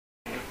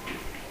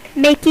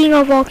Making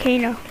a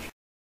volcano.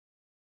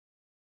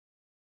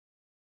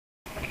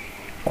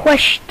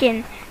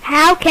 Question.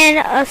 How can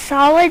a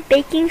solid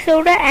baking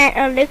soda and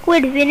a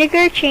liquid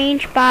vinegar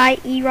change by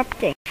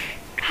erupting?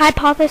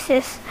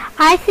 Hypothesis.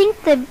 I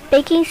think the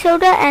baking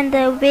soda and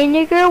the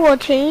vinegar will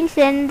change,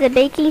 then the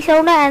baking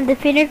soda and the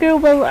vinegar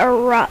will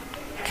erupt.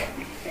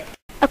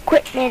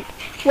 Equipment.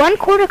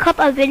 1/4 cup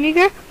of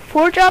vinegar,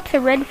 4 drops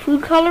of red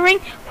food coloring,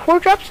 4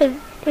 drops of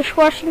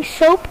dishwashing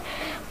soap,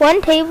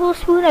 1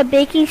 tablespoon of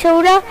baking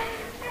soda,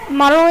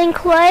 modeling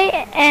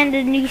clay, and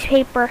a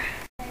newspaper.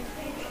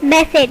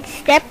 Method.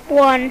 Step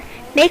 1.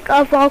 Make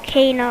a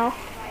volcano.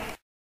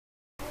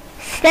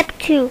 Step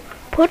 2.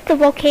 Put the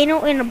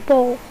volcano in a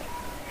bowl.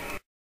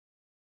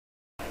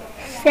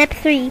 Step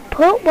 3.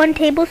 Put 1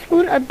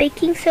 tablespoon of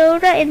baking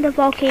soda in the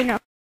volcano.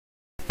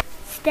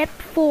 Step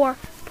 4.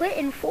 Put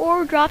in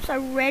 4 drops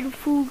of red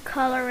food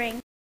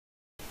coloring.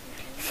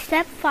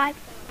 Step 5.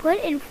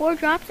 Put in 4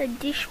 drops of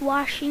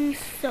dishwashing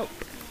soap.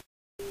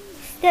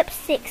 Step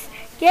 6.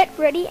 Get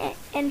ready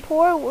and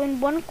pour in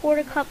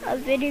 1/4 cup of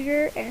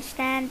vinegar and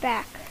stand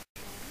back.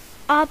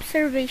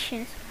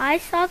 Observations. I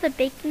saw the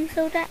baking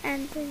soda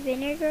and the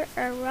vinegar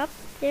erupt.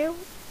 There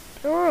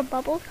were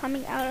bubbles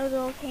coming out of the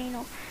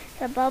volcano.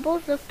 The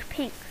bubbles looked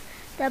pink.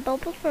 The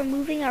bubbles were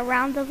moving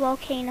around the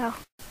volcano.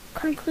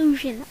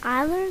 Conclusion.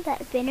 I learned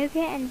that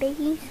vinegar and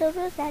baking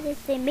soda, that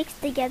if they mix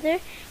together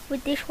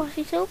with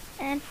dishwashing soap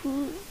and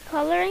food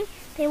coloring,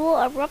 they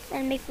will erupt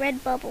and make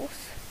red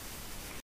bubbles.